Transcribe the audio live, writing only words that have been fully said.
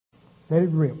Let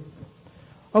it rip.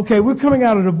 Okay, we're coming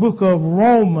out of the book of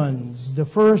Romans, the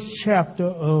first chapter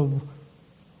of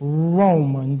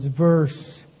Romans,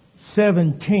 verse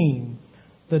 17.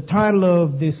 The title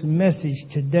of this message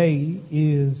today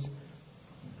is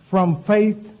From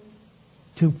Faith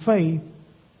to Faith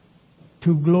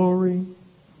to Glory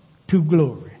to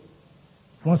Glory.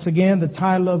 Once again, the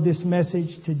title of this message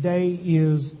today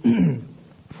is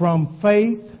From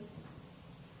Faith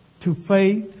to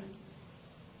Faith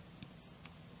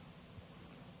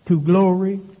to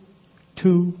Glory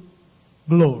to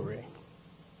Glory.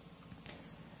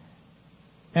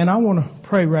 And I want to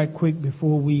pray right quick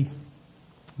before we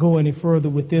go any further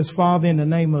with this. Father, in the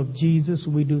name of Jesus,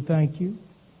 we do thank you.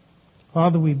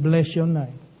 Father, we bless your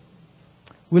name.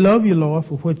 We love you, Lord,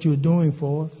 for what you're doing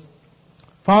for us.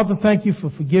 Father, thank you for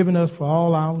forgiving us for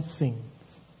all our sins.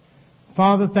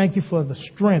 Father, thank you for the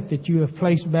strength that you have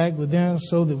placed back within us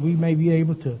so that we may be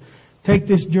able to take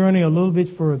this journey a little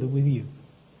bit further with you.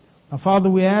 Now,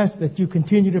 Father, we ask that you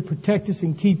continue to protect us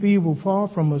and keep evil far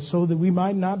from us so that we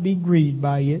might not be grieved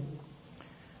by it.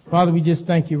 Father, we just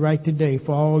thank you right today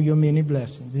for all your many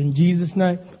blessings. In Jesus'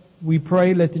 name, we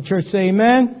pray. Let the church say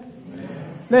amen.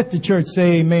 Amen. Let the church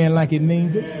say amen like it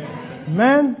means it.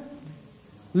 Amen.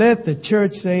 Let the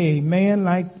church say amen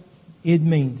like it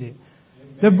means it.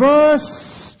 Amen. The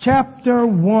verse, chapter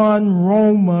 1,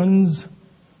 Romans,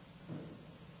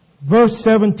 verse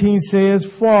 17 says,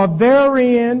 For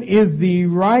therein is the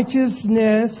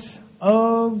righteousness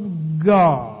of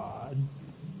God,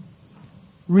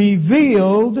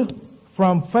 revealed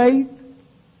from faith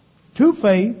to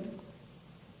faith,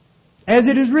 as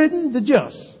it is written, the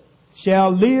just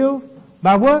shall live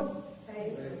by what?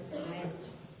 Faith.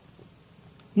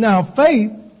 Now,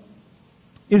 faith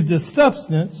is the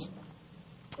substance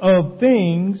of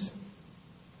things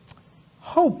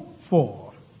hoped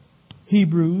for.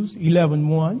 Hebrews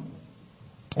 11:1.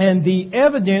 And the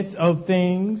evidence of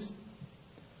things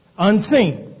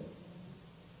unseen.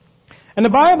 And the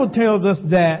Bible tells us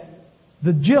that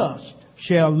the just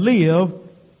shall live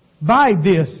by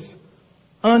this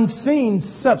unseen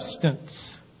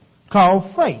substance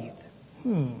called faith.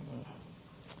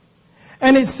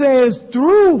 And it says,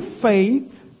 through faith,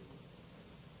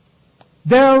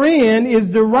 therein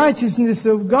is the righteousness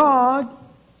of God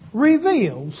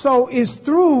revealed. So it's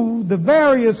through the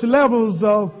various levels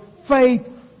of faith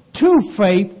to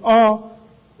faith are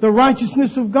the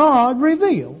righteousness of God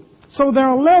revealed. So there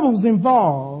are levels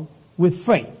involved with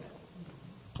faith.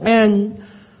 And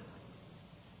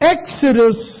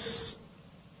Exodus,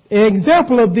 an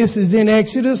example of this is in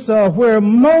Exodus where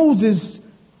Moses'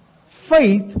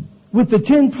 faith with the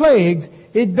 10 plagues,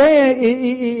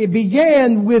 it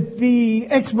began with the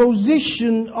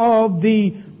exposition of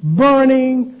the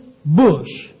burning bush.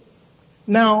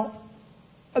 Now,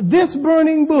 this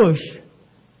burning bush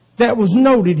that was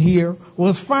noted here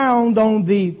was found on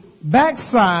the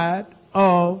backside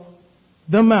of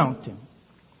the mountain.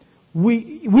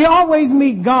 We always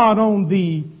meet God on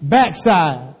the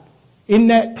backside, in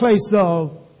that place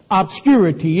of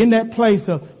obscurity, in that place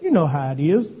of, you know how it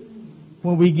is,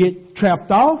 when we get trapped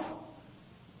off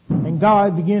and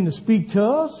God begin to speak to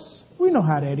us. We know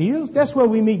how that is. That's where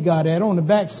we meet God at, on the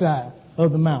backside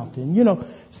of the mountain. You know,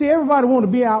 see, everybody want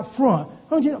to be out front.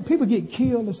 Don't you know, people get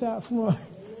killed that's out front.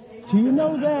 Do you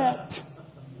know that?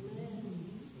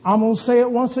 I'm going to say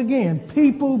it once again.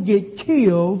 People get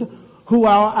killed who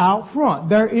are out front.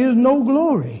 There is no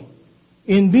glory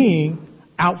in being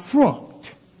out front.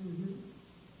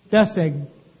 That's a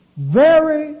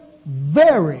very,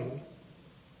 very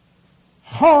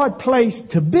hard place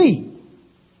to be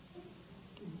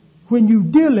when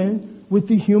you're dealing with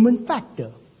the human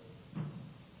factor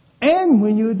and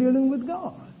when you're dealing with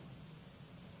God.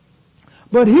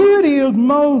 But here it is,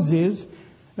 Moses.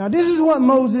 Now this is what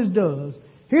Moses does.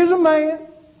 Here's a man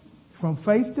from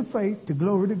faith to faith to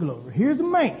glory to glory. Here's a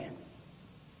man.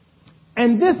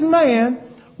 And this man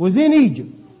was in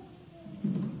Egypt,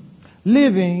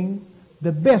 living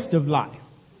the best of life.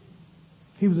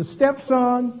 He was a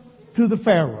stepson to the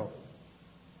Pharaoh.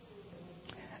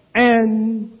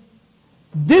 And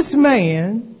this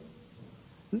man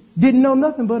didn't know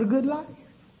nothing but a good life.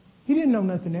 He didn't know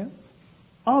nothing else.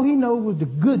 All he knew was the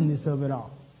goodness of it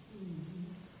all.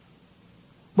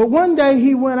 But one day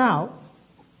he went out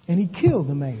and he killed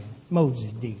the man.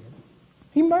 Moses did.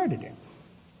 He murdered him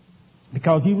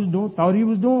because thought he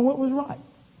was doing what was right.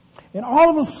 And all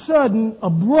of a sudden,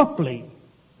 abruptly,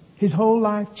 his whole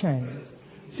life changed.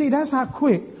 See, that's how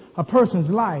quick a person's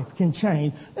life can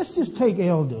change. Let's just take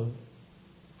Elder,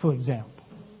 for example.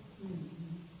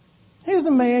 Here's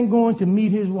a man going to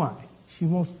meet his wife. She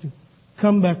wants to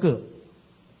come back up.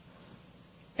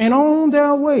 And on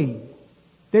their way,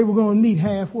 they were going to meet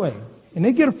halfway. And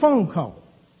they get a phone call.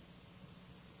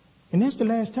 And that's the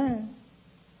last time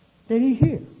that he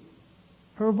hear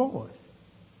her voice.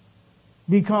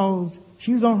 Because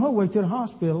she was on her way to the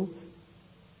hospital.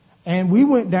 And we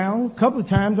went down a couple of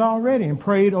times already and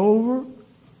prayed over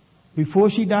before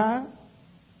she died.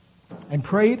 And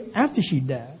prayed after she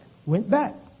died. Went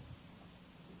back.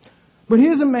 But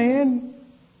here's a man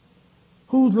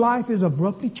whose life is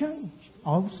abruptly changed.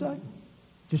 All of a sudden.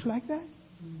 Just like that.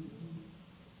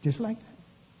 Just like that.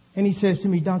 And he says to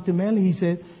me, Dr. Manley, he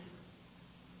said,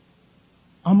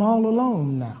 I'm all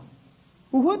alone now.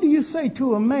 Well, what do you say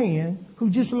to a man who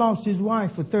just lost his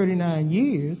wife for 39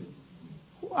 years?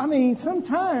 I mean,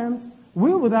 sometimes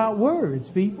we're without words,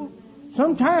 people.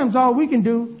 Sometimes all we can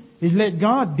do is let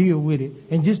God deal with it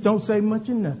and just don't say much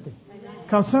or nothing.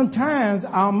 Because sometimes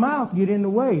our mouth get in the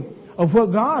way of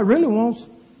what God really wants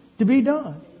to be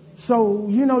done. So,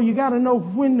 you got to know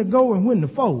when to go and when to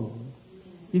fold.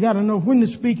 You got to know when to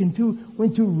speak and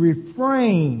when to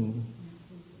refrain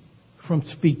from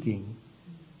speaking.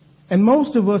 And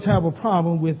most of us have a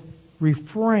problem with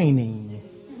refraining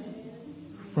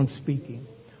from speaking,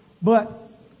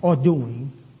 or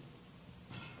doing.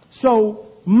 So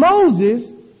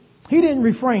Moses, he didn't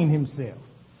refrain himself.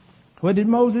 What did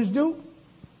Moses do?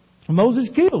 Moses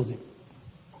kills him.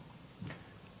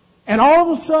 And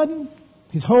all of a sudden,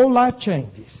 his whole life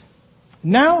changes.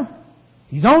 Now,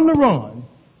 he's on the run.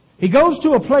 He goes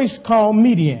to a place called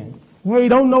Midian, where he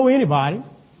don't know anybody.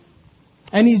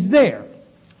 And he's there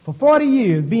for 40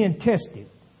 years being tested.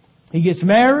 He gets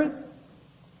married.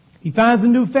 He finds a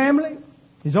new family.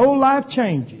 His whole life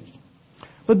changes.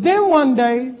 But then one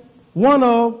day, one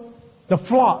of the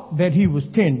flock that he was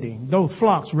tending, those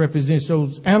flocks represent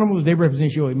those animals, they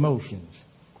represent your emotions.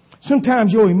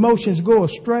 Sometimes your emotions go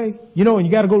astray, and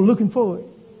you got to go looking for it.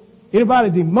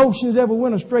 Anybody's emotions ever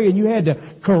went astray and you had to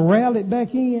corral it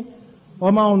back in? Or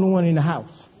am I the only one in the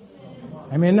house?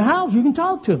 I'm in the house. You can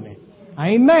talk to me. I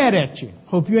ain't mad at you.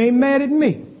 Hope you ain't mad at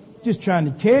me. Just trying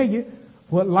to tell you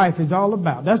what life is all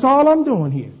about. That's all I'm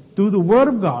doing here. Through the Word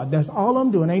of God. That's all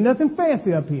I'm doing. Ain't nothing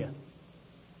fancy up here.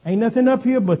 Ain't nothing up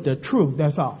here but the truth.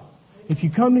 That's all. If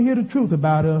you come to hear the truth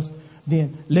about us,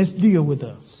 then let's deal with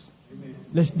us.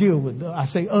 Let's deal with us. I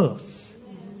say us.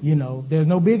 There's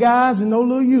no big I's and no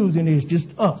little U's in it. It's just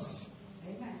us.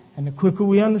 And the quicker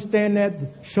we understand that,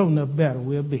 the sure enough better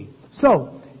we'll be.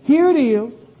 So, here it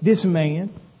is, this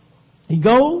man. He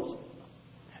goes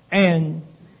and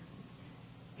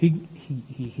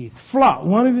his flock,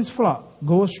 one of his flock,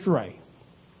 go astray.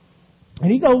 And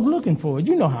he goes looking for it.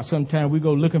 You know how sometimes we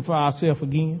go looking for ourselves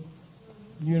again.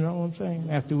 You know what I'm saying?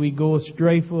 After we go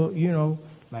astray for,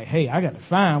 like, hey, I got to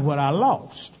find what I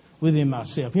lost within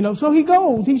myself. So he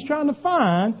goes. He's trying to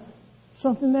find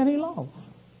something that he lost.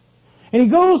 And he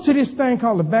goes to this thing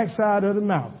called the backside of the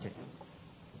mountain.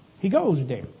 He goes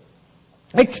there,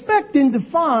 expecting to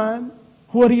find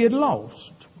what he had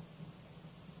lost.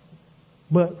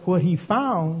 But what he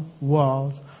found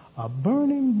was a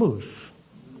burning bush.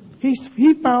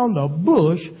 He found a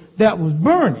bush that was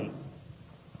burning.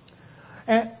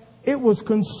 And it was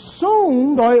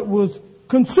consumed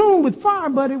with fire,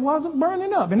 but it wasn't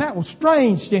burning up. And that was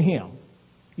strange to him.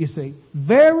 You see,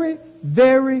 very,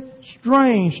 very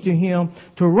strange to him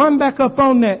to run back up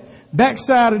on that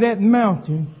backside of that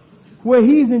mountain where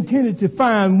he's intended to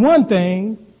find one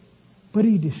thing, but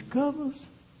he discovers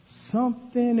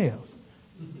something else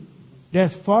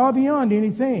that's far beyond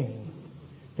anything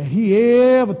that he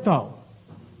ever thought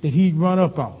that he'd run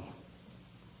up on.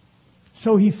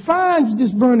 So he finds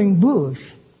this burning bush,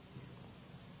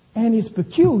 and it's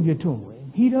peculiar to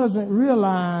him. He doesn't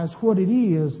realize what it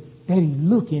is that he's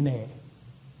looking at.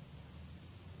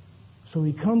 So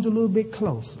he comes a little bit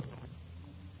closer.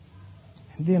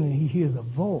 And then he hears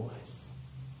a voice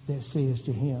that says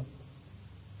to him,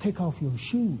 take off your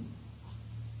shoes,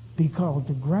 because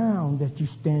the ground that you're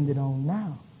standing on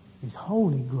now is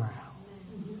holy ground.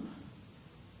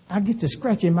 I get to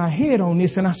scratching my head on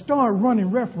this, and I start running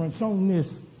reference on this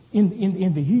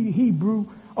in the Hebrew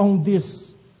on this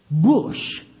bush.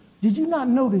 Did you not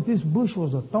know that this bush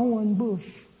was a thorn bush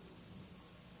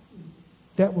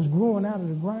that was growing out of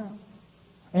the ground?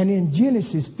 And in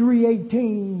Genesis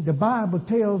 3:18, the Bible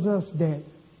tells us that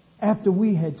after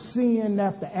we had sinned,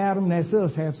 after Adam, that's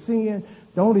us, have sinned,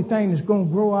 the only thing that's going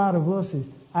to grow out of us is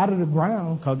out of the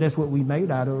ground, because that's what we made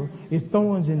out of, is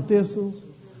thorns and thistles.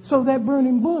 So that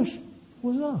burning bush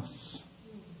was us.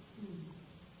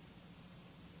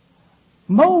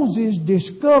 Moses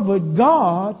discovered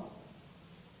God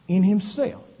in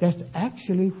himself. That's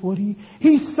actually what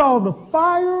he saw the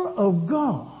fire of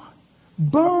God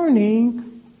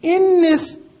burning in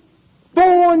this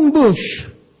thorn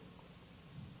bush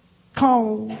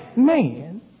called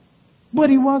man, but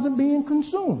he wasn't being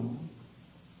consumed.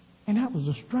 And that was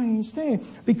a strange thing,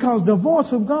 because the voice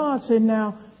of God said,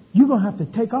 now, you're going to have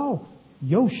to take off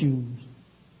your shoes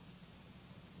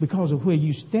because of where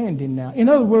you're standing now. In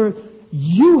other words,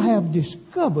 you have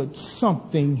discovered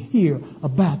something here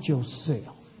about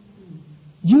yourself.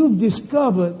 You've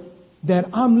discovered that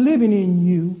I'm living in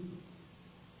you,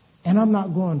 and I'm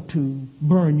not going to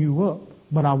burn you up,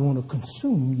 but I want to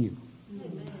consume you.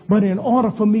 But in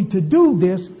order for me to do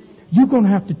this, you're going to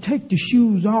have to take the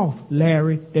shoes off,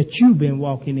 Larry, that you've been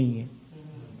walking in.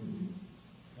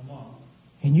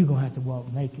 And you're going to have to walk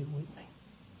naked with me.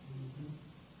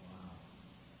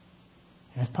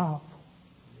 That's powerful.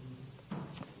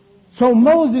 So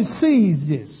Moses sees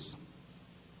this.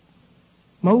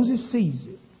 Moses sees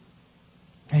it.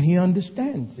 And he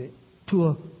understands it to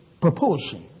a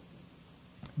proportion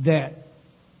that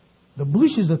the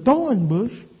bush is a thorn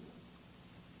bush.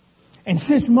 And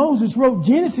since Moses wrote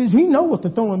Genesis, he knows what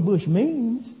the thorn bush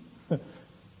means.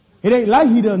 It ain't like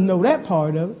he doesn't know that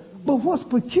part of it. But what's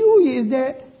peculiar is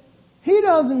that he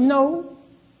doesn't know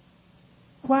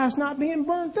why it's not being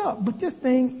burnt up. But this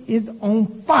thing is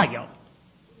on fire.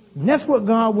 And that's what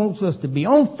God wants us to be,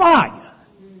 on fire,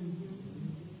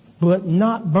 but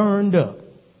not burned up.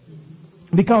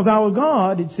 Because our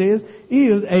God, it says,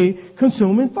 is a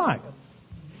consuming fire.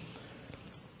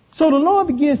 So the Lord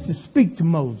begins to speak to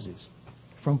Moses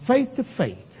from faith to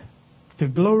faith, to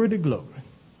glory to glory.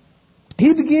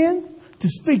 He begins to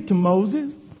speak to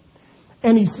Moses,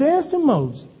 and he says to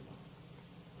Moses,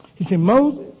 he said,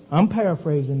 Moses, I'm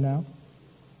paraphrasing now.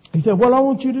 He said, what I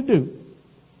want you to do,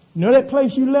 you know that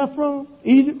place you left from,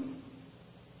 Egypt?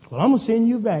 Well, I'm going to send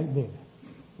you back there.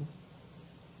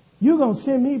 You're going to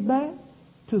send me back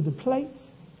to the place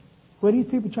where these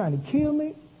people are trying to kill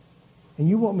me, and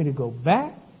you want me to go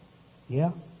back?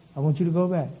 Yeah, I want you to go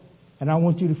back. And I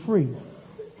want you to free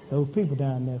those people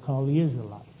down there called the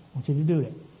Israelites. I want you to do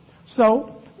that.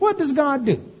 So, what does God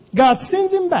do? God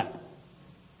sends him back.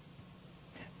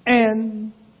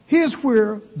 And here's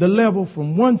where the level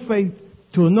from one faith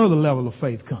to another level of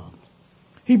faith comes.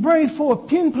 He brings forth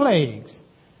 10 plagues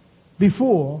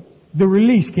before the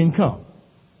release can come.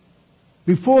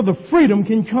 Before the freedom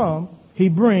can come, he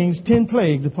brings 10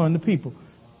 plagues upon the people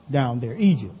down there,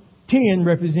 Egypt. 10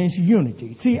 represents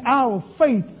unity. See, our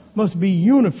faith must be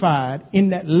unified in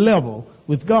that level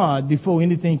with God before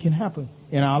anything can happen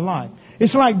in our life.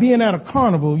 It's like being at a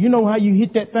carnival. You know how you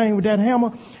hit that thing with that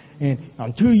hammer? And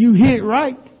until you hit it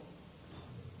right,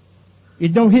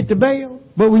 it don't hit the bell.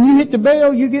 But when you hit the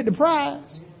bell, you get the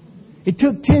prize. It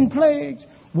took 10 plagues.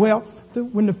 Well,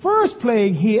 when the first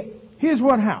plague hit, here's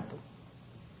what happened.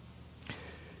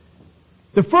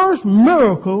 The first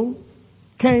miracle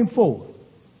came forth.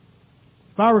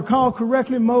 If I recall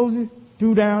correctly, Moses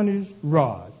threw down his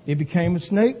rod. It became a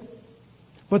snake.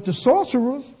 But the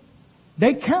sorcerers,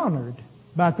 they countered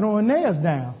by throwing theirs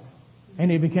down,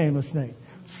 and it became a snake.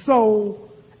 So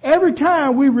every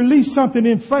time we release something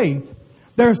in faith,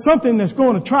 there's something that's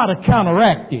going to try to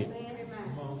counteract it.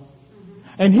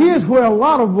 And here's where a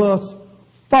lot of us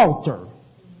falter.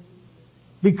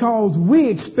 Because we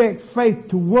expect faith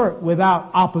to work without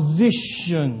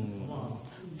opposition.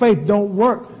 Faith don't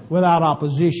work without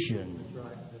opposition.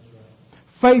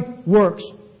 Faith works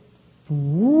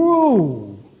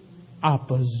through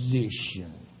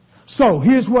opposition. So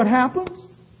here's what happens.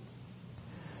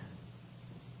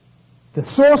 The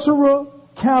sorcerer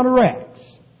counteracts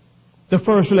the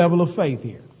first level of faith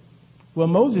here. Well,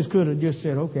 Moses could have just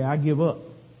said, okay, I give up.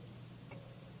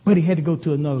 But he had to go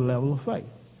to another level of faith.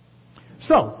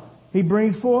 So, he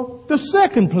brings forth the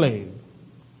second plague.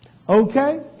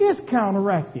 Okay? It's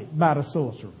counteracted by the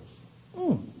sorcerers.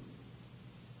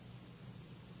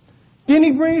 Then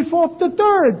he brings forth the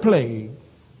third plague.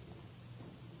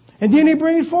 And then he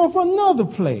brings forth another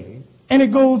plague. And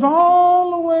it goes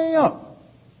all the way up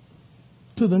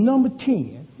to the number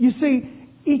 10. You see,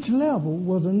 each level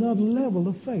was another level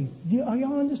of faith. Are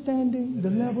y'all understanding the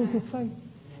levels of faith?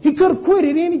 He could have quit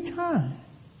at any time.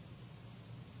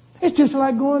 It's just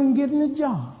like going and getting a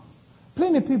job.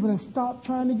 Plenty of people have stopped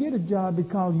trying to get a job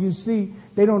because, you see,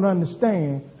 they don't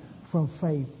understand from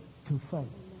faith to faith.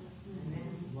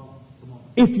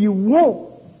 If you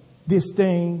want this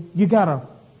thing, you got to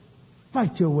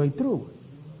fight your way through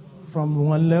it. From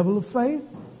one level of faith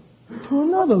to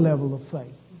another level of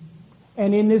faith.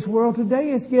 And in this world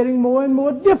today, it's getting more and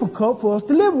more difficult for us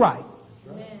to live right.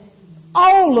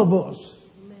 All of us.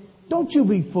 Don't you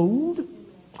be fooled.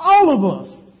 All of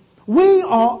us. We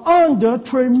are under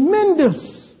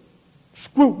tremendous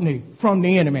scrutiny from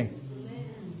the enemy.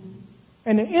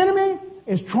 And the enemy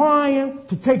is trying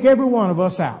to take every one of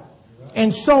us out.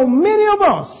 And so many of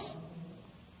us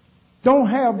don't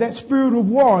have that spirit of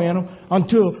war in them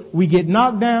until we get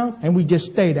knocked down and we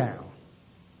just stay down.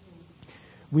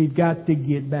 We've got to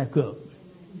get back up.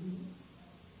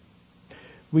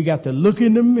 We got to look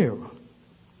in the mirror.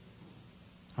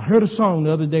 I heard a song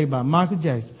the other day by Michael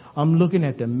Jackson. I'm looking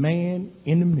at the man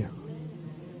in the mirror.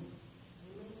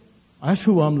 That's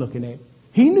who I'm looking at.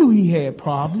 He knew he had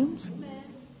problems,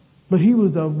 but he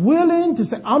was willing to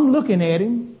say, I'm looking at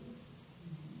him.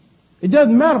 It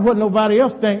doesn't matter what nobody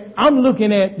else thinks. I'm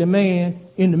looking at the man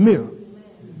in the mirror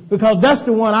because that's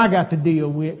the one I got to deal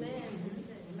with.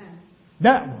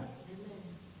 That one.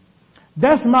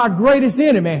 That's my greatest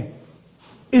enemy,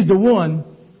 is the one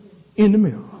in the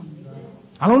mirror.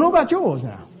 I don't know about yours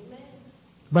now,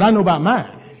 but I know about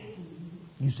mine.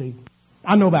 You see,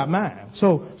 I know about mine.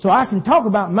 So I can talk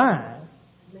about mine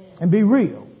and be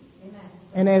real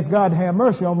and ask God to have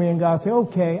mercy on me. And God say,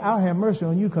 okay, I'll have mercy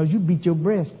on you because you beat your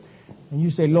breast. And you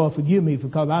say, Lord, forgive me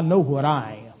because I know what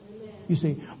I am. You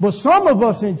see, but some of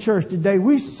us in church today,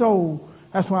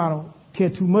 that's why I don't care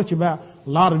too much about a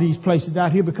lot of these places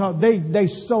out here, because they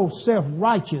so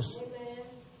self-righteous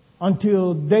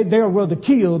until they'll rather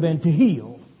kill than to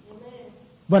heal.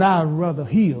 But I'd rather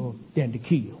heal than to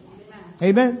kill.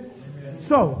 Amen?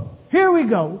 So, here we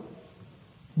go.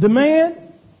 The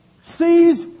man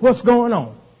sees what's going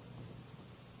on.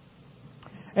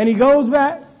 And he goes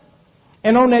back,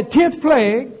 and on that 10th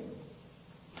plague,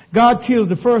 God kills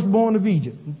the firstborn of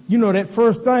Egypt. You know, that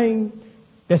first thing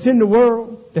that's in the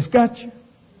world that's got you,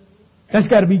 that's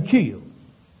got to be killed.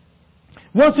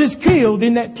 Once it's killed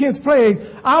in that 10th plague,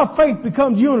 our faith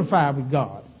becomes unified with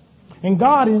God. And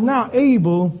God is now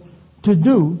able to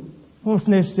do what's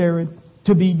necessary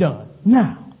to be done.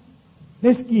 Now,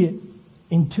 let's get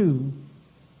into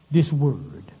this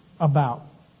word about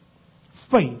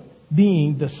faith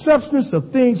being the substance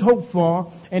of things hoped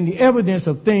for and the evidence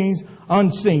of things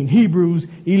unseen. Hebrews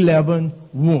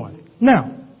 11:1.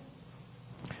 Now,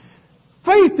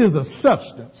 faith is a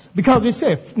substance because it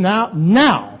says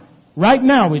right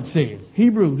now it says,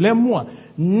 Hebrews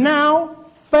 11:1. Now,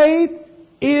 faith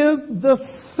is the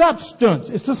substance.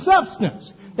 It's a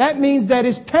substance. That means that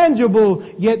it's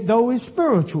tangible, yet though it's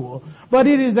spiritual. But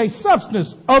it is a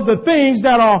substance of the things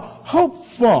that are hoped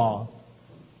for.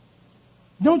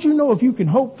 Don't you know if you can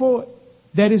hope for it,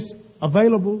 that it's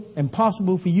available and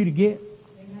possible for you to get?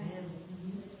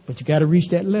 Amen. But you got to reach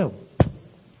that level.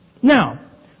 Now,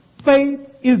 faith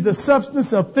is the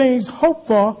substance of things hoped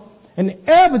for and the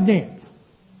evidence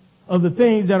of the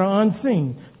things that are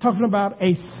unseen. Talking about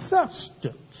a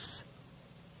substance.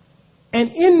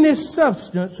 And in this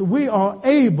substance, we are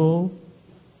able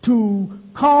to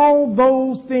call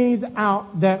those things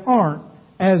out that aren't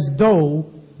as though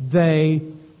they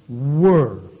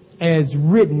were, as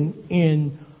written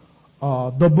in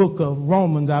the book of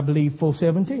Romans, I believe,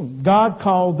 4:17. God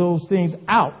called those things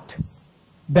out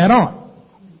that aren't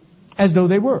as though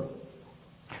they were.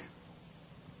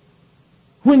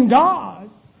 When God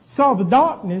saw the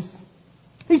darkness,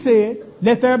 He said,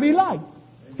 let there be light.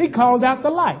 He called out the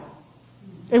light.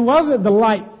 It wasn't the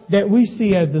light that we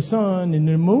see as the sun and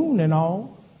the moon and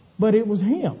all, but it was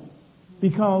Him,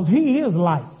 because He is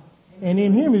light. And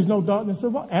in Him is no darkness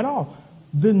at all.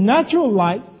 The natural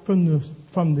light from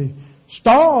the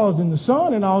stars and the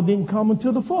sun and all didn't come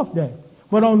until the 4th day.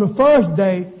 But on the first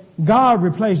day, God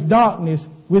replaced darkness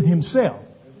with Himself,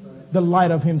 the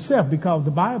light of Himself, because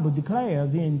the Bible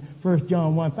declares in 1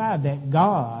 John 1:5 that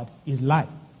God is light.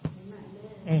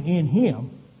 And in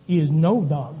Him is no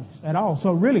darkness at all.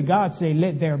 So really God said,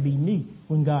 let there be me,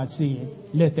 when God said,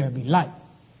 let there be light.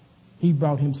 He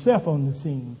brought Himself on the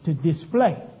scene to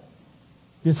display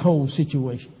this whole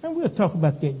situation. And we'll talk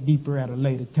about that deeper at a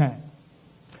later time.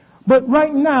 But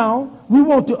right now, we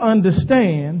want to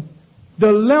understand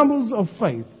the levels of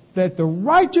faith, that the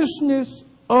righteousness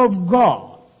of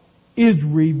God is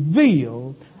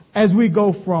revealed as we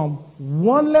go from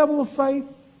one level of faith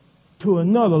to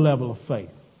another level of faith.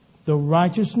 The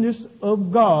righteousness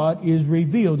of God is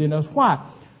revealed in us.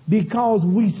 Why? Because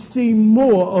we see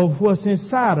more of what's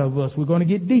inside of us. We're going to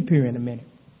get deep here in a minute.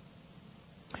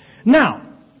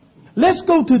 Now, let's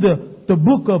go to the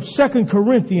book of 2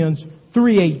 Corinthians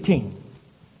 3:18.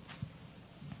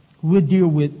 We'll deal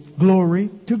with glory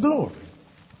to glory,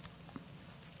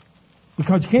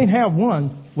 because you can't have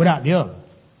one without the other.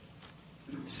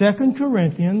 2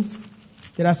 Corinthians,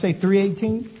 did I say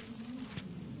 3:18?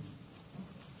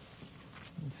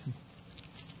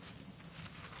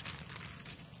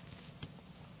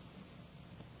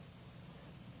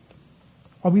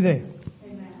 Are we there?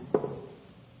 Amen.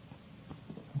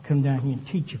 come down here and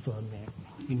teach you for a minute.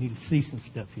 You need to see some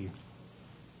stuff here.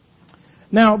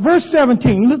 Now, verse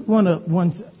 17, look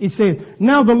it says,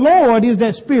 now the Lord is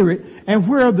that Spirit, and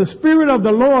where the Spirit of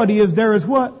the Lord is, there is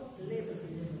what?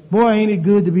 Boy, ain't it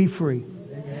good to be free.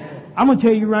 Amen. I'm going to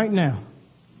tell you right now,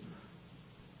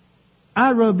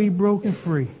 I'd rather be broken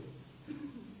free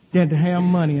than to have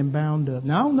money and bound up.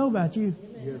 Now, I don't know about you,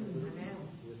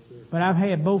 but I've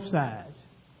had both sides.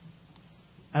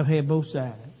 I've had both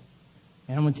sides.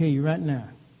 And I'm going to tell you right now,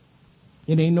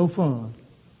 it ain't no fun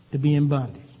to be in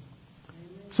bondage.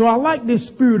 So I like this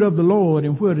Spirit of the Lord,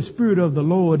 and where the Spirit of the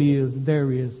Lord is,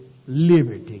 there is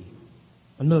liberty.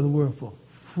 Another word for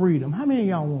freedom. How many of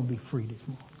y'all want to be free this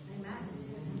morning?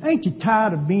 Ain't you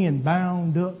tired of being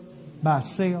bound up by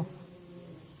self?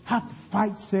 Have to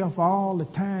fight self all the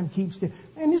time, keep still.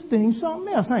 And this thing's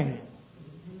something else, ain't it?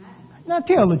 Now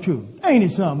tell the truth. Ain't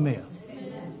it something else?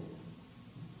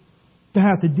 To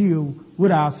have to deal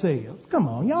with ourselves. Come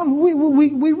on, y'all.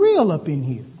 We real up in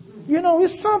here. You know,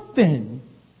 it's something.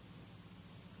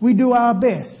 We do our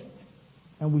best,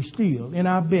 and we still, in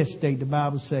our best state, the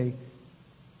Bible says,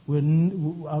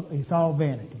 it's all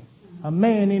vanity. A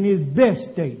man in his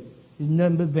best state is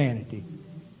nothing but vanity.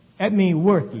 That means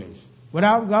worthless.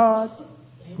 Without God,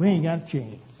 we ain't got a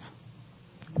chance.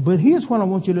 But here's what I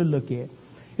want you to look at.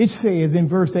 It says in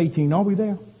verse 18, are we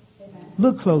there?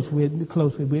 Look closely with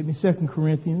me, 2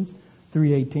 Corinthians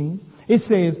 3:18. It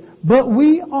says, but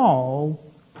we all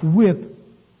with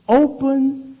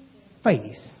open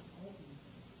face.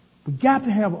 We got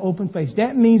to have an open face.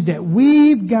 That means that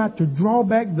we've got to draw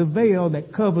back the veil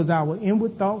that covers our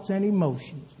inward thoughts and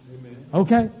emotions. Amen.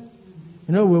 Okay?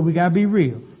 In other words, we got to be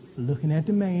real. Looking at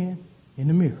the man in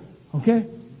the mirror. Okay?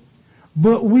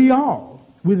 But we all,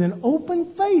 with an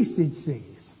open face, it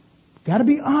says, got to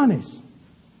be honest.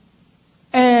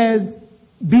 As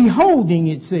beholding,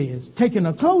 it says, taking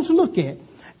a close look at,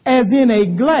 as in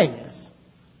a glass,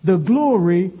 the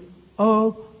glory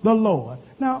of the Lord.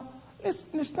 Now,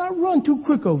 let's not run too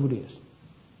quick over this.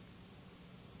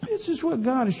 This is what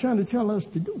God is trying to tell us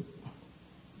to do.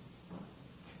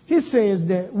 He says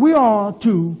that we are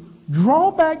to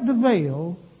draw back the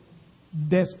veil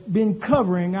that's been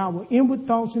covering our inward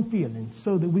thoughts and feelings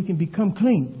so that we can become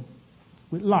clean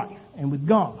with life and with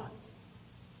God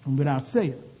and with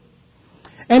ourselves.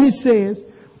 And it says,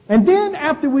 and then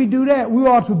after we do that, we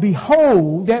are to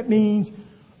behold. That means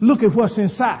look at what's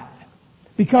inside.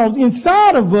 Because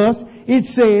inside of us, it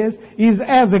says, is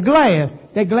as a glass.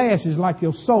 That glass is like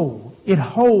your soul. It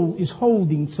is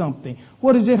holding something.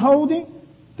 What is it holding?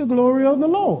 The glory of the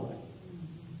Lord.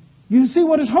 You see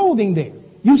what it's holding there.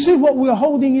 You see what we're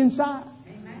holding inside?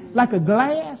 Amen. Like a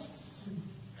glass.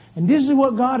 And this is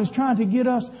what God is trying to get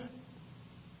us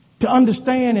to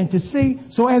understand and to see.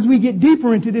 So as we get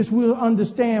deeper into this, we'll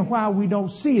understand why we don't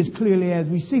see as clearly as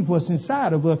we see what's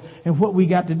inside of us and what we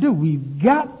got to do. We've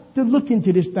got to look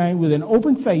into this thing with an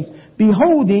open face,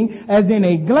 beholding as in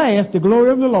a glass the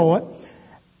glory of the Lord,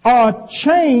 are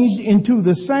changed into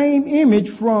the same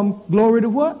image from glory to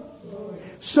what? Glory.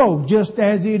 So just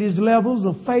as it is levels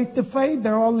of faith to faith,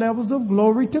 there are levels of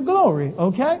glory to glory.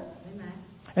 Okay? Amen.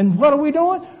 And what are we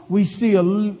doing? We see a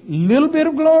little bit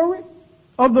of glory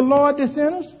of the Lord that's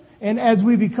in us. And as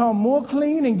we become more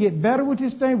clean and get better with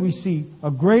this thing, we see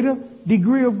a greater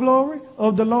degree of glory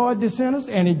of the Lord that's in us.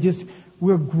 And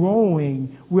we're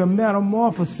growing. We're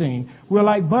metamorphosing. We're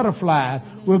like butterflies.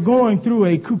 We're going through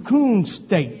a cocoon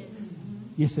state.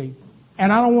 You see.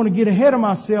 And I don't want to get ahead of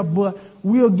myself, but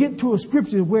we'll get to a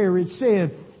scripture where it says,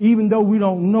 even though we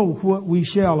don't know what we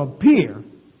shall appear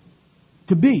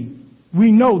to be,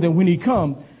 we know that when He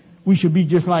comes, we should be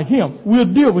just like Him.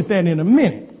 We'll deal with that in a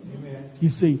minute. Amen. You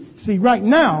see, right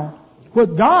now,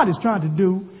 what God is trying to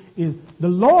do is the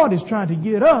Lord is trying to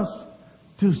get us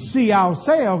to see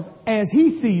ourselves as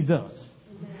He sees us.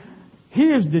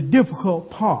 Here's the difficult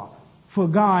part for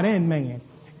God and man,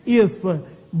 is for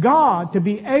God to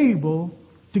be able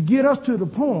to get us to the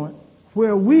point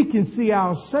where we can see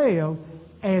ourselves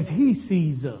as He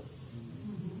sees us.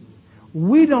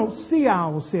 We don't see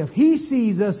ourselves. He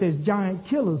sees us as giant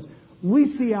killers. We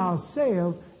see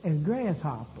ourselves as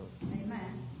grasshoppers.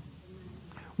 Amen.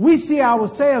 We see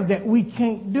ourselves that we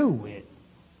can't do it.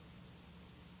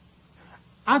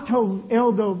 I told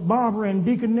Elder Barbara and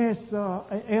Deaconess,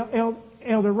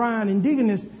 Elder Ryan and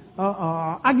Deaconess,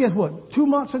 I guess 2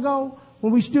 months ago,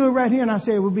 when we stood right here and I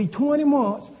said it would be 20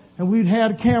 months and we'd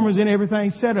have the cameras and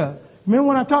everything set up. Remember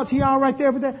when I talked to y'all right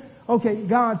there with that? Okay,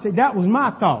 God said, that was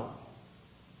my thought.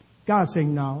 God said,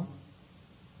 no,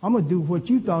 I'm going to do what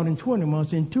you thought in 20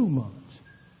 months in 2 months.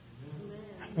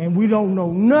 And we don't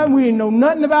know nothing. We didn't know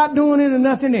nothing about doing it or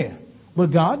nothing there. But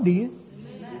God did.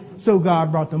 So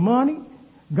God brought the money.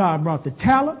 God brought the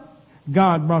talent.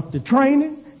 God brought the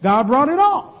training. God brought it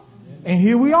all. And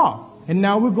here we are. And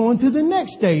now we're going to the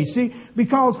next stage. See,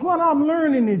 because what I'm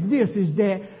learning is this, is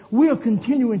that we are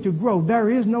continuing to grow. There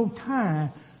is no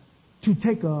time to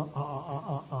take a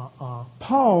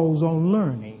pause on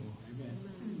learning.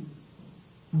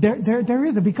 There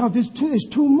isn't, because it's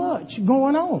too much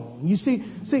going on. You see,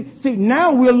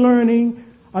 now we're learning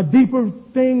a deeper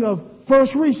thing of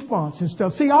first response and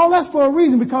stuff. See, all that's for a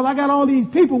reason, because I got all these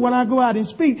people when I go out and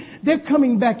speak, they're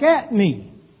coming back at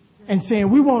me and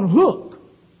saying, we want a hook.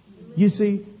 You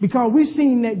see, because we've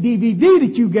seen that DVD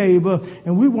that you gave us,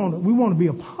 and we want to be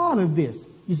a part of this.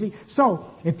 You see, so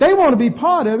if they want to be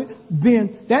part of it,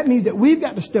 then that means that we've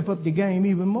got to step up the game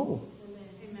even more.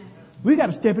 We've got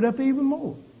to step it up even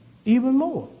more,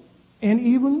 and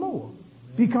even more.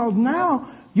 Because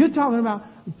now you're talking about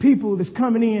people that's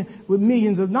coming in with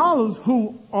millions of dollars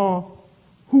who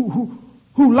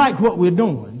like what we're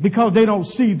doing, because they don't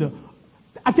see the.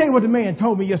 I tell you what the man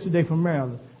told me yesterday from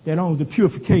Maryland that owns the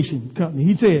purification company.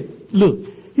 He said, look,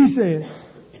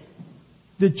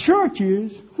 the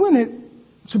churches, when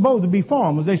it's supposed to be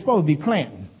farmers, they're supposed to be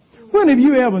planting. When have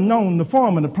you ever known the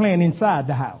farmer to plant inside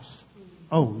the house?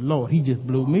 Oh, Lord, he just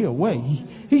blew me away.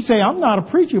 He said, I'm not a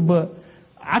preacher, but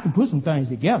I can put some things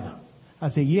together. I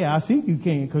said, yeah, I see you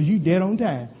can, because you dead on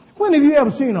time. When have you ever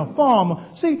seen a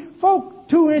farmer? See, folk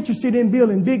too interested in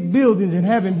building big buildings and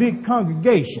having big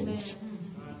congregations.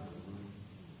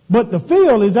 But the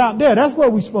field is out there. That's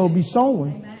where we're supposed to be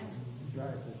sowing.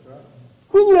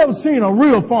 When you ever seen a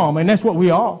real farmer, and that's what we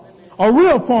are, a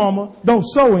real farmer don't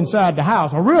sow inside the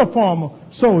house. A real farmer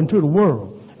sow into the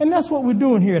world. And that's what we're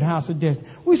doing here at House of Destiny.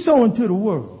 We sow into the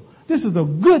world. This is a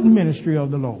good ministry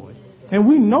of the Lord. And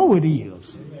we know it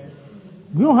is.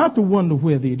 We don't have to wonder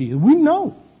whether it is. We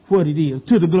know what it is,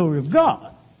 to the glory of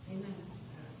God.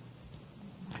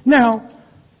 Now,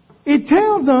 it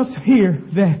tells us here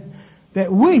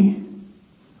that we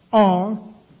are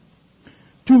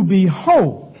to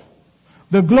behold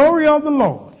the glory of the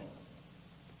Lord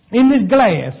in this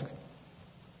glass,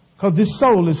 because this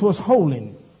soul is what's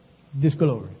holding this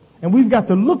glory. And we've got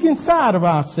to look inside of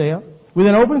ourselves with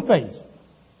an open face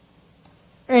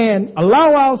and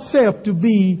allow ourselves to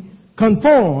be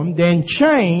conformed and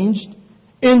changed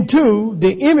into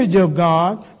the image of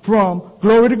God from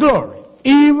glory to glory,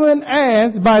 even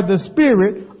as by the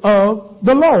Spirit of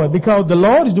the Lord, because the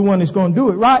Lord is the one that's going to do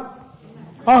it, right?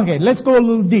 Okay, let's go a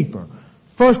little deeper.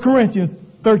 1 Corinthians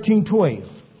 13:12.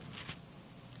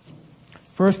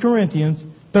 1 Corinthians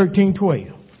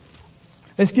 13:12.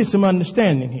 Let's get some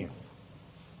understanding here.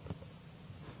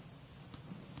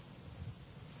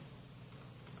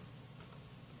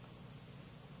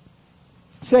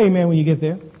 Say amen when you get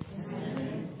there.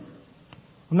 Amen.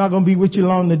 I'm not going to be with you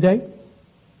long today.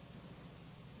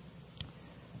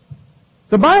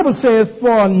 The Bible says,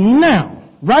 for now,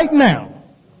 right now,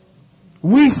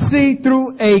 we see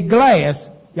through a glass.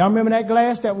 Y'all remember that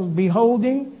glass that was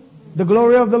beholding the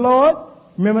glory of the Lord?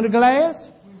 Remember the glass?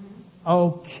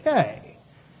 Okay.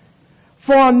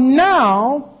 For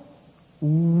now,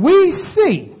 we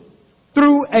see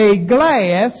through a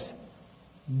glass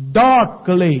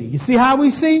darkly. You see how we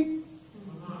see?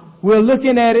 We're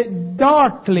looking at it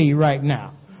darkly right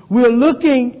now. We're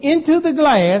looking into the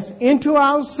glass, into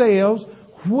ourselves,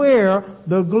 where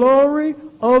the glory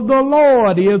of the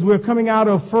Lord is. We're coming out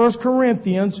of 1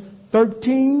 Corinthians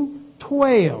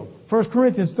 13:12. 1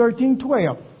 Corinthians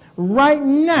 13:12. Right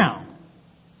now,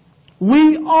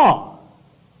 we are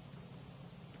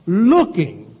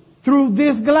looking through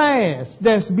this glass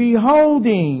that's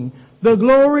beholding the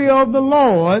glory of the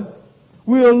Lord.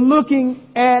 We're looking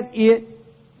at it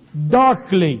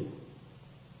darkly.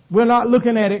 We're not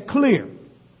looking at it clear.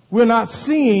 We're not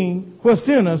seeing what's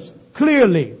in us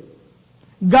clearly.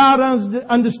 God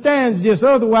understands this,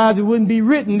 otherwise it wouldn't be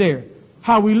written there,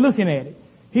 how we're looking at it.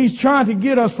 He's trying to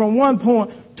get us from one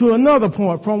point to another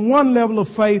point, from one level of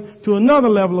faith to another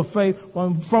level of faith,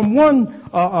 from one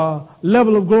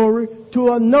level of glory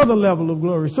to another level of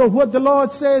glory. So what the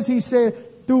Lord says, He said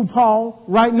through Paul,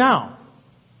 right now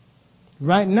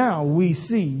we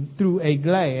see through a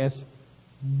glass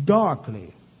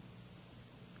darkly.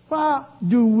 Why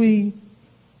do we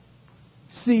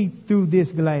see through this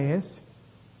glass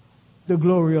the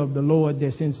glory of the Lord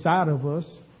that's inside of us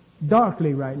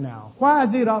darkly right now? Why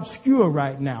is it obscure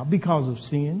right now? Because of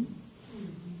sin.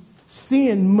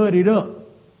 Sin muddied up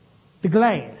the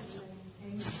glass.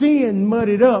 Sin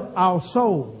muddied up our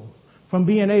soul from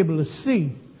being able to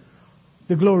see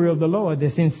the glory of the Lord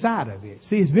that's inside of it.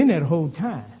 See, it's been there the whole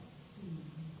time.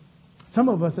 Some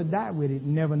of us have died with it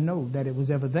and never know that it was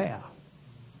ever there.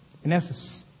 And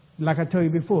that's like I told you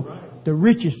before, the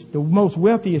richest, the most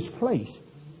wealthiest place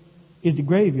is the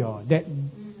graveyard. That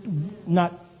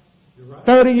not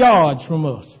 30 yards from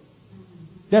us.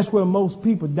 That's where most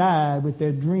people die with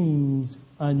their dreams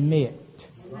unmet.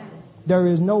 There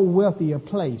is no wealthier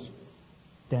place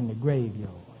than the graveyard.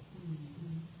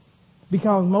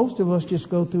 Because most of us just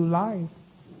go through life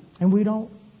and we don't.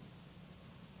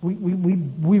 We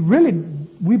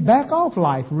back off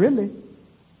life, really,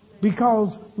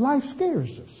 because life scares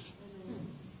us.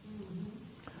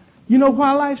 You know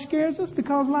why life scares us?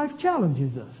 Because life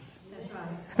challenges us.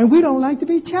 And we don't like to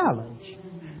be challenged.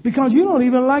 Because you don't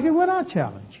even like it when I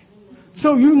challenge you.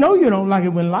 So you know you don't like it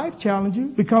when life challenges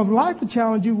you, because life will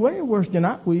challenge you way worse than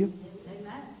I will.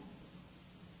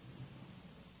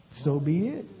 So be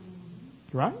it.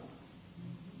 Right?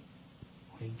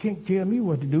 You can't tell me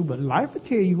what to do, but life will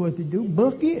tell you what to do.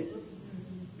 Buck it.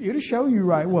 It'll show you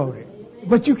right, won't it?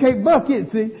 But you can't buck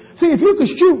it, see? See, if you could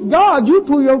shoot God, you'd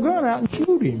pull your gun out and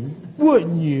shoot him,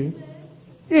 wouldn't you?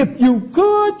 If you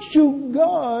could shoot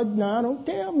God, now don't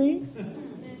tell me.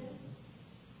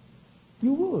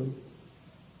 You would.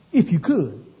 If you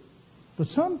could. But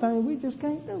some things we just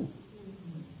can't do.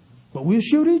 But we'll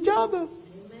shoot each other.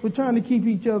 We're trying to keep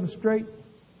each other straight.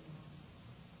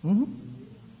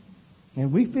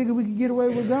 And we figure we can get away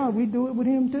with God. We do it with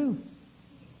him too.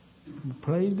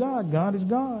 Praise God. God is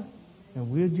God. And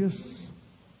we're just,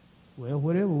 well,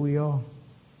 whatever we are.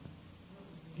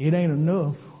 It ain't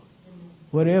enough.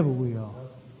 Whatever we are.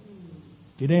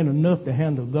 It ain't enough to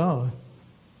handle God.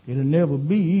 It'll never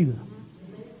be either.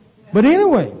 But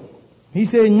anyway, he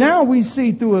said, now we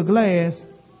see through a glass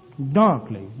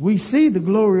darkly. We see the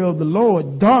glory of the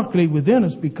Lord darkly within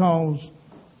us because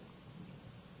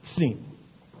sin.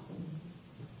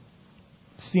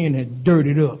 Sin had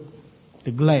dirtied up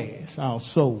the glass, our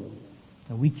soul.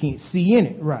 And we can't see in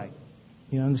it right.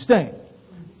 You understand?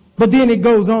 But then it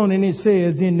goes on and it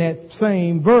says in that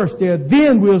same verse there,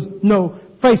 then we'll know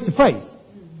face to face.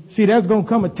 See, there's going to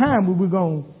come a time when we're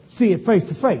going to see it face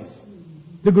to face.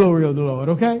 The glory of the Lord,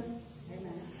 okay?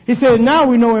 He said, now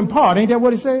we know in part. Ain't that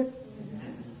what he said?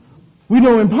 We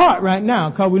know in part right now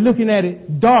because we're looking at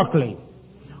it darkly.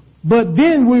 But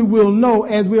then we will know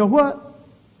as we are what?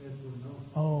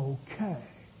 Okay.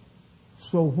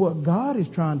 So what God is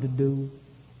trying to do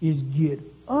is get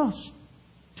us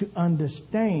to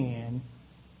understand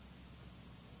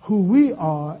who we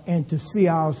are and to see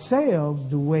ourselves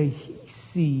the way he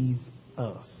sees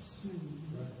us.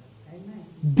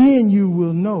 Then you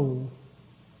will know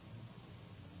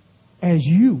as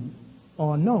you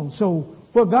are known. So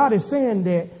what God is saying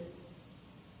that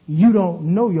you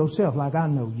don't know yourself like I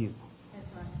know you.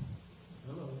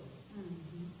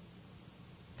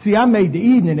 See, I made the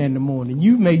evening and the morning.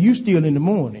 You still in the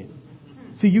morning.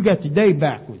 See, you got your day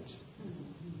backwards.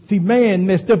 See, man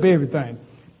messed up everything.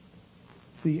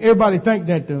 See, everybody think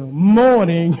that the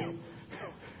morning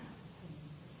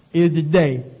is the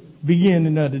day,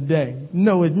 beginning of the day.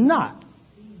 No, it's not.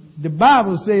 The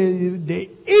Bible says the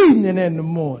evening and the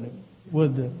morning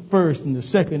was the first and the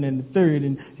second and the third.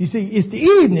 And you see, it's the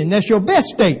evening. That's your best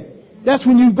state. That's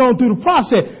when you've gone through the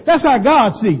process. That's how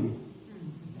God sees you.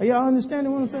 Are y'all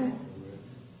understanding what I'm saying?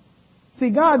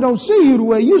 See, God don't see you the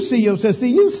way you see yourself. See,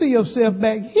 you see yourself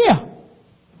back here.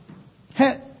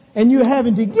 And you're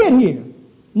having to get here.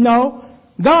 No,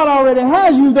 God already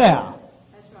has you there.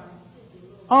 That's right.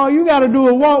 All you got to do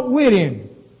is walk with him.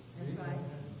 That's right.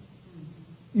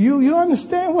 You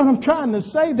understand what I'm trying to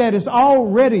say? That it's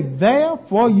already there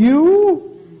for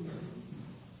you.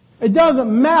 It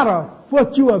doesn't matter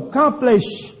what you accomplish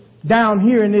down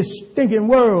here in this stinking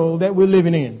world that we're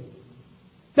living in.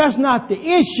 That's not the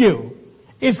issue.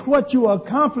 It's what you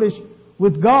accomplish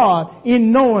with God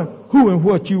in knowing who and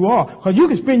what you are. Because you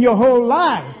can spend your whole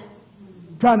life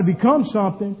trying to become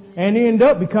something and end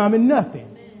up becoming nothing.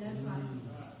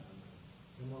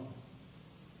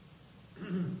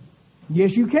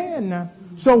 Yes, you can now.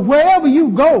 So wherever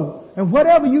you go and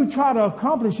whatever you try to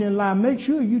accomplish in life, make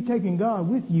sure you're taking God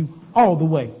with you all the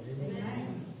way.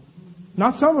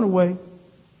 Not some of the way,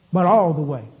 but all the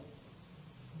way.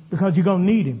 Because you're going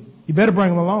to need him. You better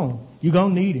bring him along. You're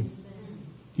going to need him.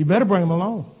 You better bring him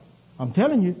along. I'm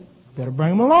telling you, better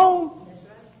bring him along.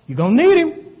 You're going to need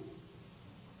him.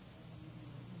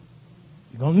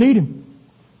 You're going to need him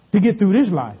to get through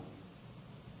this life.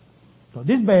 So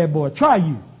this bad boy try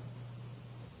you.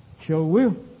 Sure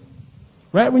will.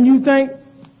 Right when you think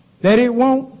that it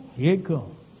won't, here it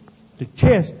comes. The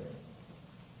test,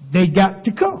 they got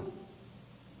to come.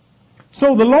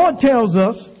 So the Lord tells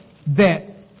us that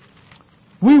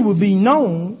we will be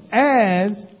known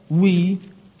as we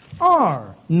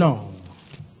are known.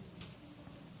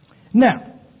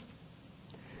 Now,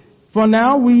 For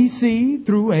now we see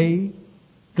through a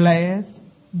glass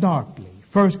darkly.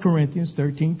 1 Corinthians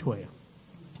 13:12.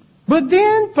 But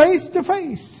then face to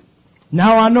face.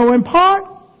 Now I know in part,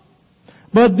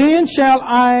 but then shall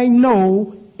I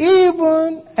know,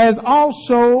 even as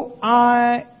also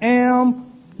I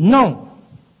am known.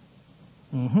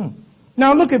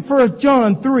 Now look at 1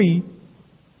 John 3,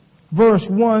 verse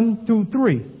 1 through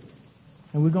 3.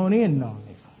 And we're going to end on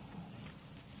this.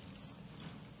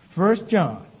 1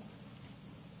 John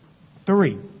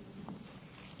 3,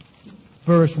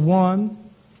 verse 1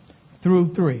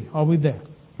 through 3. Are we there?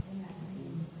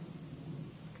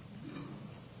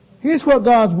 Here's what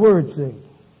God's Word says.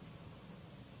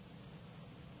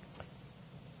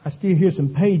 I still hear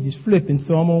some pages flipping,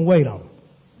 so I'm going to wait on them.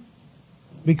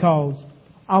 Because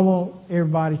I want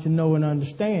everybody to know and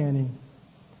understand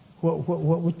what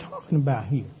we're talking about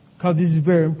here. Because this is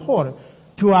very important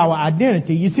to our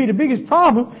identity. You see, the biggest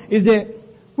problem is that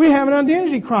we have an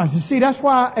identity crisis. See, that's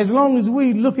why as long as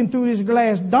we're looking through this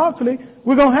glass darkly,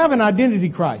 we're going to have an identity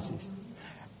crisis.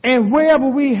 And wherever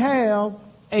we have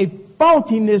a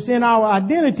faultiness in our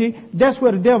identity, that's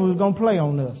where the devil is going to play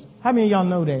on us. How many of y'all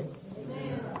know that?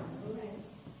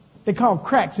 They're called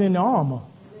cracks in the armor.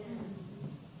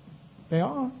 They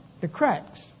are. The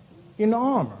cracks in the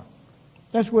armor.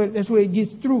 That's where it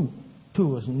gets through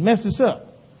to us and messes up.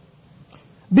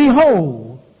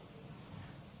 Behold,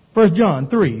 1 John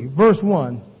 3, verse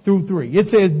 1 through 3. It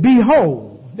says,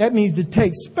 behold. That means to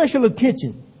take special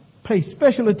attention. Pay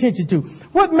special attention to.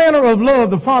 What manner of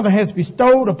love the Father has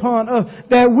bestowed upon us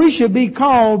that we should be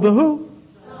called the who?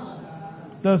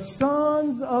 The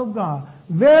sons of God.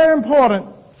 Very important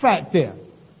fact there.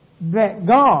 That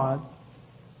God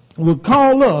will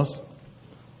call us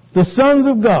the sons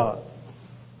of God.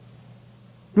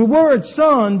 The word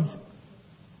sons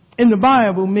in the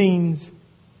Bible means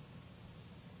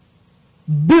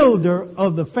builder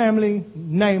of the family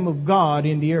name of God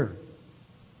in the earth.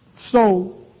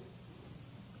 So,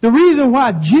 the reason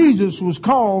why Jesus was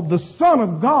called the Son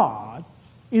of God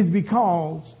is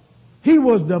because He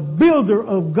was the builder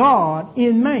of God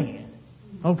in man.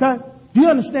 Okay? Do you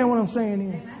understand what I'm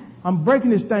saying here? I'm breaking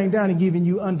this thing down and giving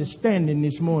you understanding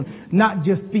this morning. Not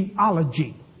just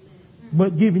theology,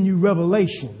 but giving you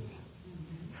revelation.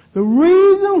 The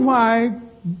reason why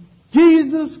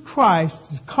Jesus Christ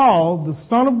is called the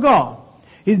Son of God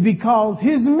is because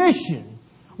His mission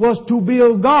was to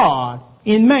build God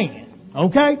in man.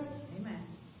 Okay?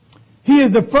 He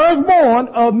is the firstborn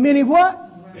of many what?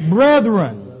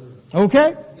 Brethren.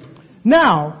 Okay?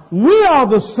 Now, we are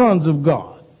the sons of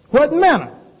God. What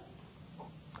manner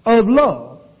of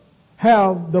love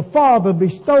have the Father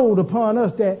bestowed upon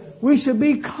us that we should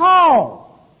be called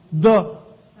the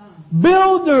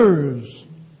builders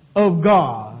of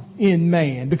God in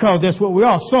man? Because that's what we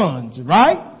are, sons,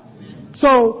 right?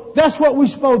 So that's what we're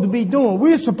supposed to be doing.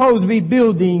 We're supposed to be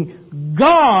building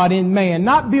God in man,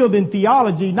 not building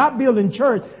theology, not building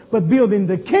church, but building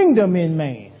the kingdom in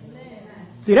man.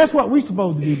 See, that's what we're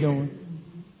supposed to be doing.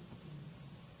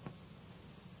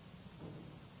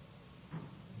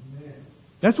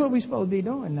 That's what we're supposed to be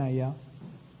doing now, y'all.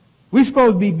 We're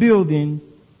supposed to be building.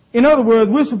 In other words,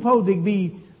 we're supposed to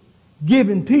be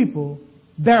giving people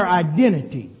their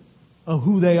identity of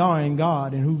who they are in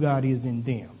God and who God is in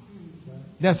them.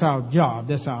 That's our job.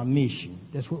 That's our mission.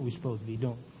 That's what we're supposed to be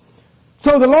doing.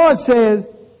 So the Lord says,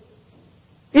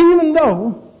 even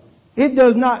though it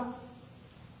does not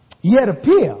yet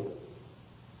appear,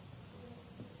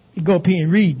 you go up here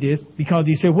and read this, because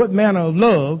He said, what manner of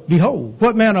love, behold,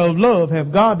 what manner of love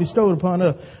have God bestowed upon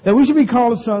us, that we should be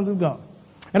called the sons of God.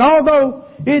 And although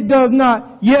it does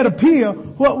not yet appear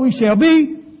what we shall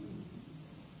be,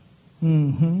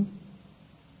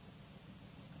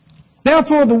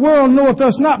 therefore the world knoweth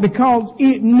us not, because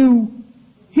it knew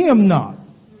Him not.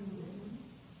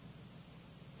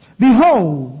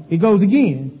 Behold, it goes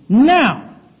again.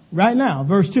 Now, right now,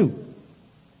 verse 2.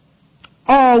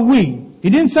 Are we? It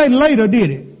didn't say later,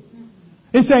 did it?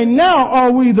 It say now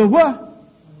are we the what?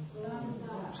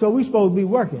 So we're supposed to be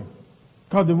working.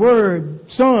 Because the word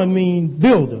son means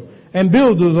builder. And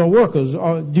builders are workers.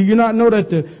 Do you not know that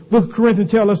the book of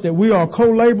Corinthians tells us that we are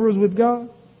co-laborers with God?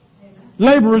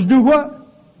 Laborers do what?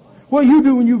 What you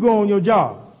do when you go on your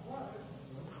job?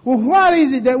 Well, why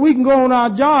is it that we can go on our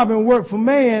job and work for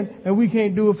man and we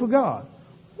can't do it for God?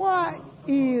 Why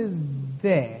is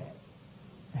that?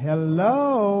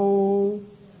 Hello?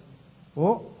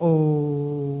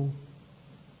 Uh-oh.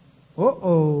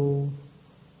 Uh-oh.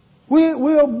 We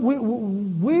will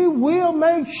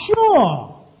make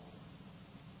sure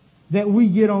that we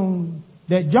get on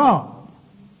that job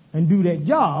and do that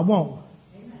job, won't we?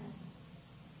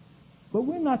 But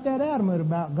we're not that adamant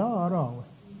about God, are we?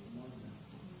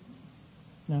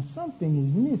 Now, something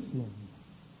is missing.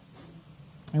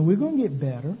 And we're going to get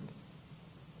better.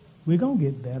 We're going to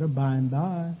get better by and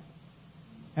by.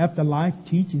 After life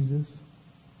teaches us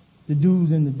the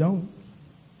do's and the don'ts.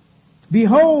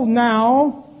 Behold,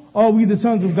 now are we the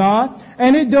sons of God,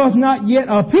 and it does not yet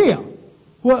appear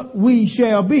what we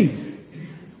shall be.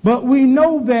 But we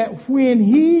know that when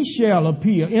He shall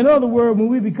appear, in other words, when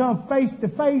we become face to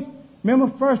face, remember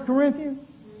 1 Corinthians?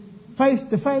 Face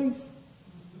to face.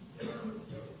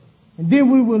 And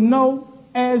then we will know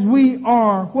as we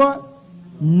are what?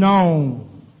 Known.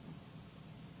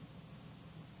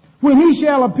 When He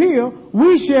shall appear,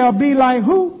 we shall be like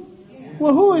who?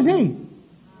 Well, who is He?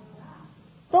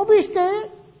 Don't be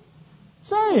scared.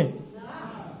 Say it.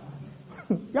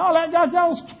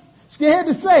 Y'all scared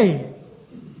to say it.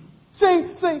 See,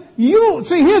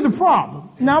 here's the problem.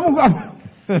 Now I'm gonna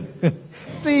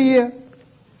see here.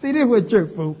 See, this what church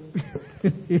folk.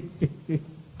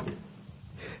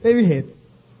 Let me hit.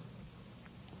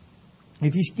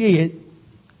 If you're scared,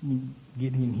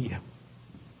 get in here.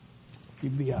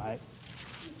 You'll be all right.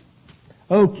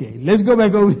 Okay, let's go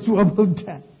back over this one more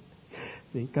time.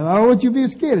 See, because I don't want you to be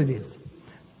scared of this.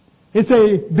 It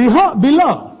says,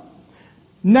 beloved,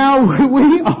 now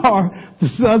we are the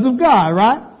sons of God,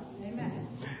 right? Amen.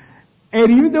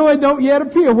 And even though it don't yet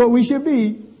appear what we should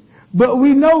be, but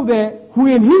we know that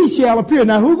when He shall appear.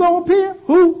 Now, who's going to appear?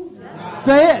 Who? God.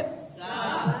 Say it.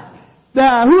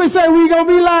 God. Who is saying we going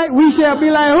to be like? We shall be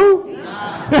like who?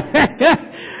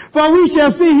 For we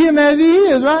shall see Him as He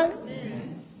is, right?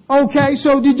 Amen. Okay,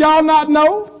 so did y'all not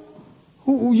know?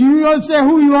 You understand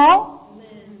who you are?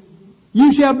 Amen.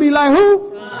 You shall be like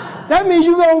who? God. That means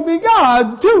you're going to be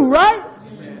God too,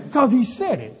 right? Because He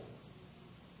said it.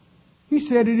 He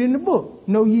said it in the book.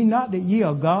 Know ye not that ye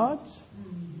are gods?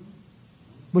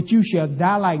 But you shall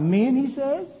die like men, He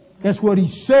says. That's what He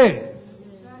says.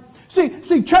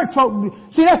 See, church folk,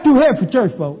 that's too heavy for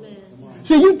church folk.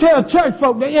 See, you tell church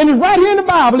folk, and it's right here in the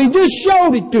Bible, He just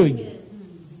showed it to you.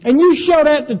 And you show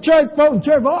that to church folk, and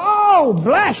church folk, oh,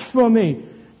 blasphemy.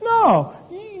 No,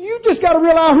 you just got to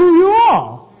realize who you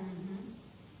are.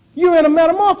 You're in a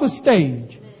metamorphosis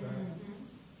stage.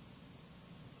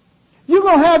 You're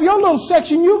going to have your little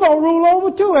section you're going to rule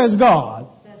over too as God.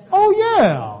 Oh,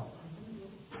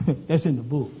 yeah. That's in the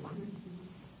book.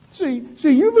 See,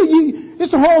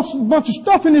 it's a whole bunch of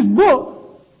stuff in this book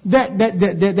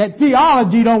that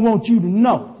theology don't want you to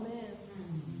know.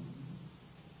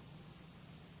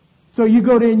 So you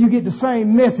go there and you get the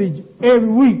same message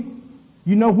every week.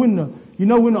 You know when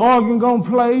the organ gonna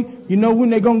play. You know when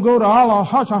they're gonna go to Allah,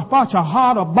 hacha, bacha,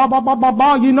 hada, ba ba ba ba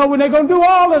ba. You know when they're gonna do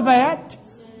all of that.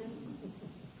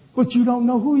 But you don't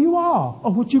know who you are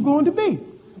or what you're going to be.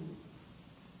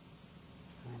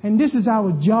 And this is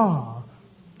our job,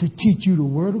 to teach you the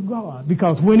Word of God.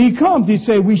 Because when He comes, He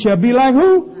said, we shall be like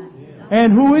who?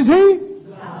 And who is He?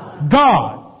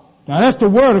 God. Now that's the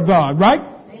Word of God, right?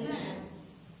 Amen.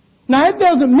 Now it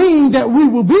doesn't mean that we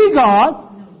will be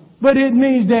God, but it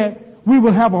means that we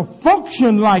will have a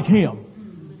function like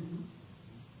Him.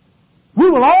 We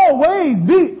will always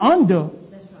be under,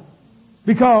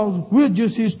 because we're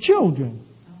just His children.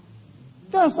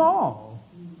 That's all.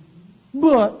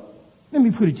 But let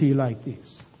me put it to you like this.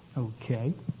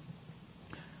 Okay.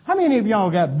 How many of y'all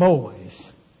got boys?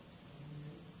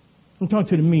 I'm talking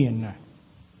to the men now.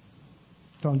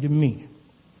 I'm talking to the men.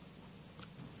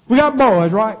 We got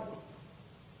boys, right?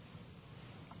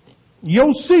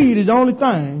 Your seed is the only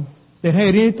thing that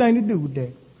had anything to do with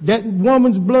that. That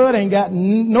woman's blood ain't got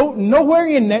nowhere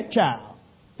in that child.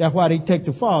 That's why they take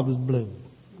the father's blood.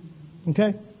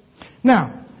 Okay?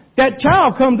 Now, that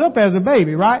child comes up as a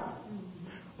baby, right?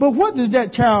 But what does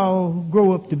that child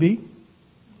grow up to be?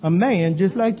 A man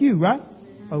just like you, right?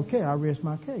 Okay, I rest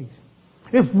my case.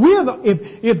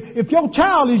 If your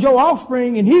child is your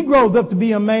offspring and he grows up to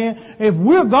be a man, if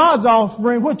we're God's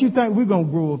offspring, what do you think we're going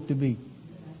to grow up to be?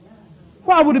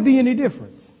 Why would it be any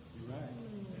difference?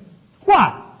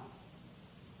 Why?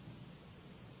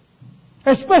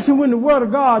 Especially when the Word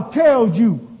of God tells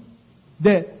you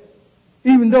that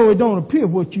even though it don't appear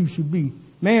what you should be,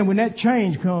 man, when that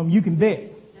change comes, you can bet.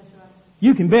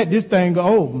 You can bet this thing go,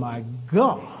 oh my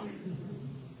God.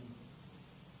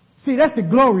 See, that's the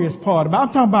glorious part about it.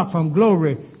 I'm talking about from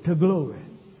glory to glory.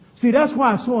 See, that's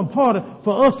why it's so important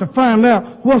for us to find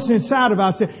out what's inside of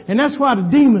ourselves. And that's why the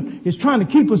demon is trying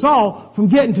to keep us all from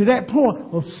getting to that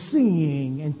point of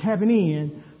seeing and tapping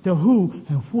in to who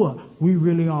and what we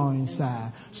really are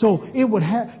inside. So it would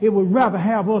rather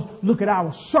have us look at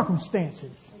our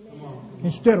circumstances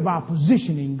instead of our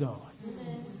position in God.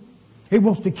 It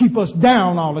wants to keep us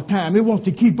down all the time. It wants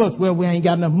to keep us, well, we ain't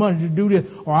got enough money to do this,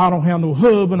 or I don't have no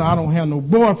husband, or I don't have no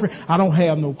boyfriend, I don't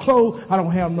have no clothes, I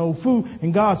don't have no food.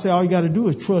 And God said, all you got to do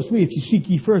is trust me. If you seek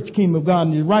ye first the kingdom of God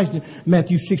and his righteousness,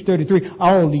 Matthew 6:33,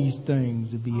 all these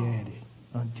things will be added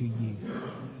unto you.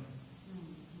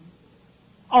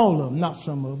 All of them, not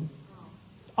some of them.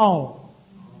 All.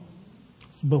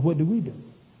 But what do?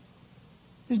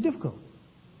 It's difficult.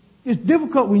 It's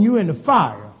difficult when you're in the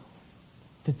fire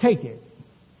to take it.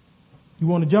 You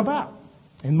want to jump out,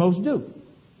 and most do.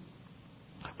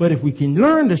 But if we can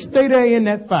learn to stay there in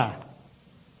that fire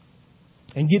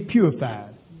and get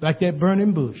purified, like that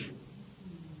burning bush,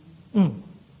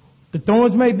 the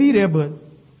thorns may be there, but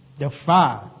the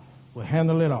fire will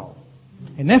handle it all.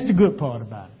 And that's the good part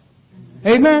about it.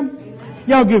 Amen?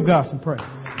 Y'all give God some praise.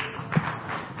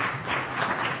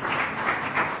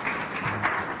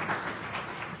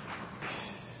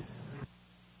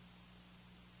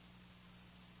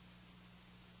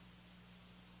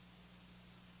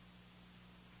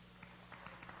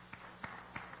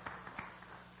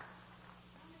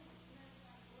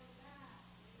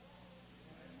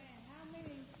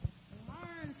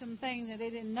 Some things that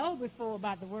they didn't know before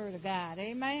about the Word of God.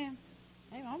 Amen.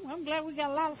 I'm glad we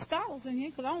got a lot of scholars in here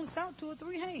because I only saw 2 or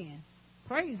 3 hands.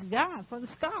 Praise God for the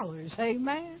scholars.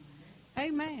 Amen.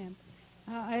 Amen.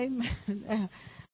 Amen.